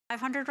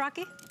500,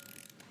 Rocky?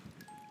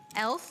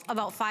 Elf,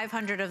 about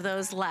 500 of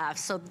those left.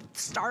 So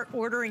start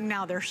ordering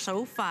now, they're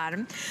so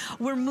fun.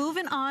 We're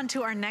moving on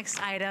to our next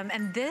item,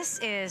 and this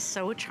is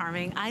so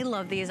charming. I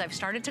love these. I've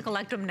started to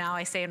collect them now,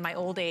 I say in my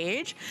old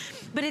age.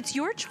 But it's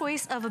your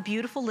choice of a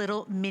beautiful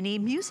little mini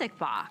music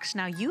box.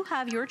 Now you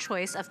have your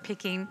choice of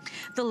picking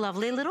the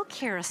lovely little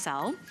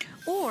carousel,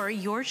 or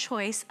your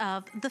choice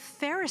of the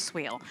Ferris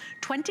wheel.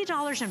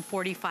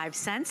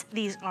 $20.45.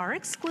 These are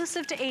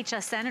exclusive to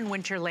HSN and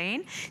Winter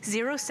Lane.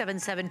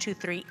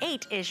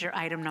 077238 is your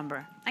item number.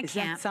 I Is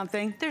can't. that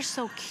something? They're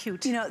so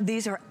cute. You know,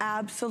 these are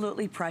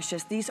absolutely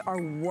precious. These are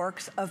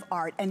works of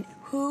art. And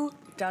who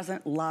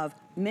doesn't love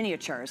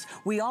miniatures?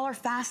 We all are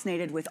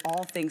fascinated with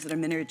all things that are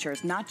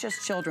miniatures, not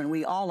just children,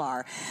 we all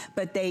are.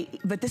 But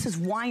this is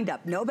wind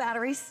up, no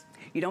batteries.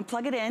 You don't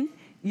plug it in.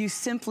 You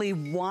simply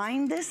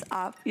wind this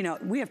up. You know,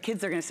 we have kids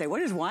that are gonna say,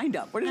 what is wind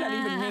up? What does that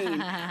even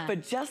mean?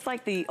 But just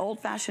like the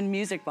old-fashioned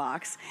music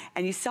box,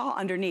 and you saw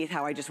underneath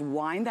how I just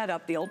wind that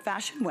up the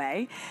old-fashioned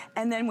way,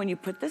 and then when you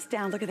put this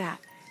down, look at that.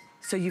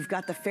 So you've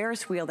got the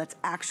Ferris wheel that's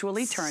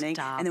actually turning,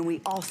 and then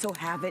we also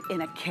have it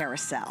in a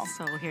carousel.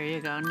 So here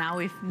you go. Now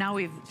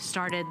we've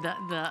started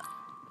the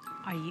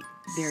are you,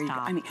 there you go.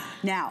 I mean,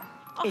 now,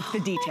 it's the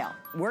detail.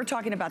 We're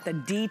talking about the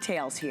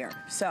details here.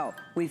 So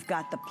we've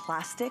got the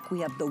plastic, we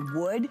have the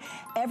wood,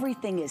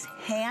 everything is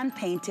hand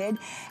painted,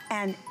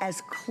 and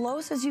as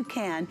close as you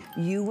can,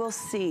 you will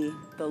see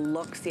the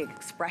looks, the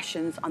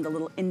expressions on the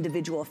little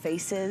individual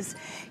faces.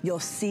 You'll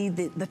see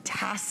the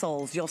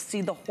tassels, you'll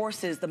see the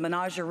horses, the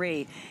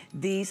menagerie.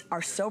 These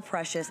are so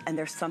precious, and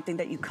they're something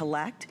that you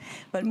collect.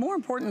 But more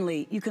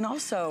importantly, you can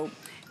also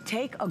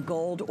take a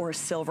gold or a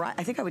silver,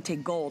 I think I would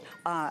take gold,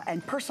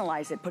 and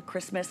personalize it, put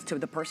Christmas to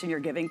the person you're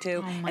giving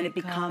to, and it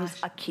becomes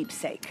a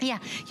keepsake. Yeah,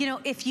 you know,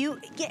 if you,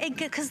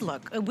 because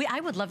look, I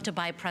would love to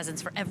buy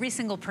presents for every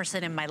single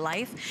person in my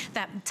life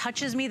that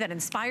touches me, that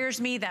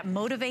inspires me, that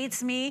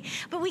motivates me,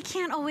 but we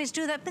can't always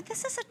do that. But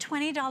this is a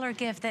 $20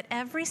 gift that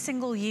every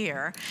single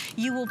year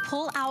you will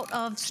pull out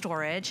of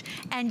storage,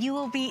 and you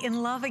will be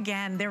in love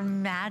again. They're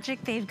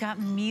magic, they've got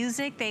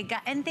music,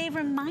 and they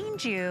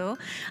remind you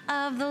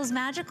of those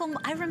magical,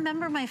 I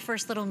remember my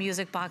first little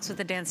music box with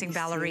the dancing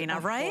ballerina,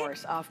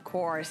 right? Of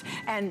course.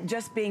 And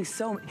just being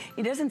so,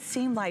 it doesn't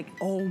seem like,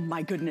 oh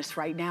my goodness,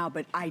 right now,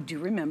 but I do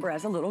remember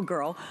as a little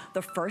girl,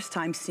 the first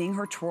time seeing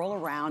her twirl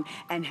around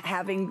and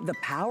having the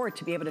power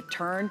to be able to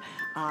turn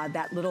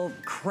that little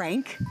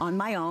crank on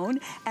my own.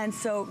 And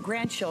so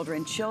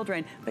grandchildren,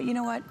 children, but you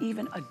know what?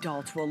 Even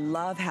adults will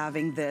love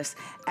having this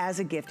as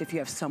a gift. If you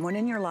have someone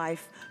in your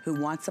life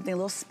who wants something a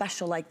little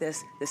special like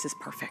this is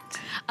perfect.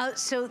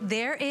 So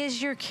there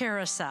is your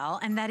carousel,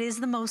 and that is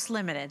the most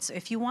limited. So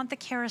if you want the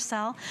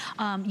carousel,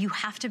 you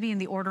have to be in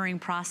the ordering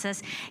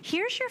process.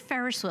 Here's your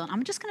Ferris wheel.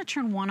 I'm just gonna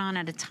turn one on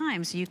at a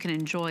time so you can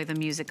enjoy the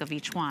music of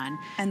each one.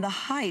 And the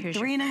height,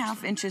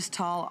 3.5 inches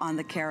tall on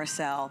the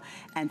carousel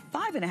and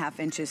 5.5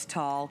 inches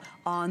tall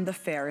on the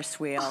Ferris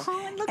wheel.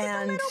 Oh, and look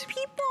at the little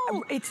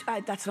people.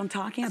 That's what I'm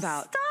talking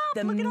about. Stop,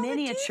 the look at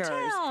miniatures,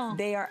 all the detail.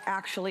 they are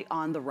actually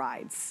on the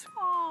rides.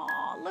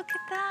 Oh, look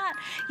at that.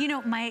 You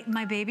know, my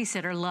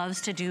babysitter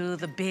loves to do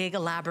the big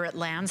elaborate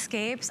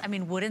landscapes. I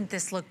mean, wouldn't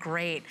this look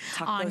great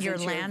on your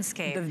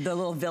landscape? The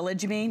little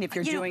village, you mean, if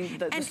you're doing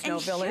the snow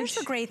village? Here's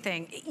the great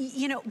thing.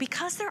 You know,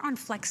 because they're on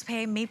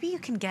FlexPay, maybe you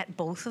can get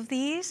both of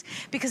these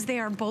because they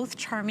are both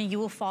charming. You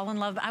will fall in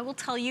love. I will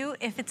tell you,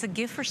 if it's a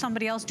gift for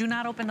somebody else, do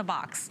not open the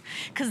box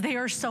because they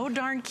are so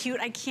darn cute.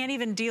 I can't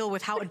even deal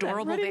with how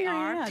adorable they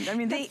are. I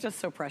mean, that's just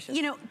so precious.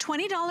 You know,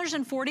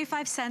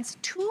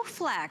 $20.45, 2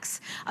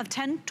 flex of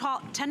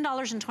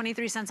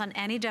 $10.23 on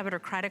any debit or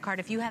credit card.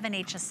 If you have an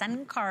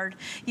HSN card,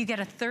 you get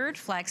a 3rd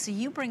flex, so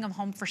you bring them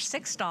home for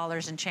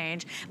 $6 and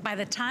change. By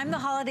the time the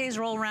holidays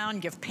roll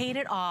around, you've paid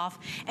it off,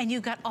 and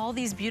you've got all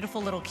these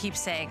beautiful little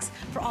keepsakes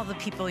for all the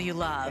people you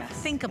love. Yes.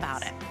 Think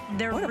about it.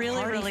 They're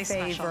really, really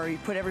special. You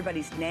put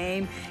everybody's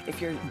name.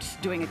 If you're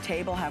just doing a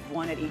table, have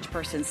one at each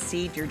person's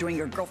seat. You're doing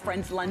your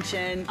girlfriend's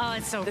luncheon. Oh,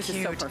 it's so cute. This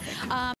is so perfect.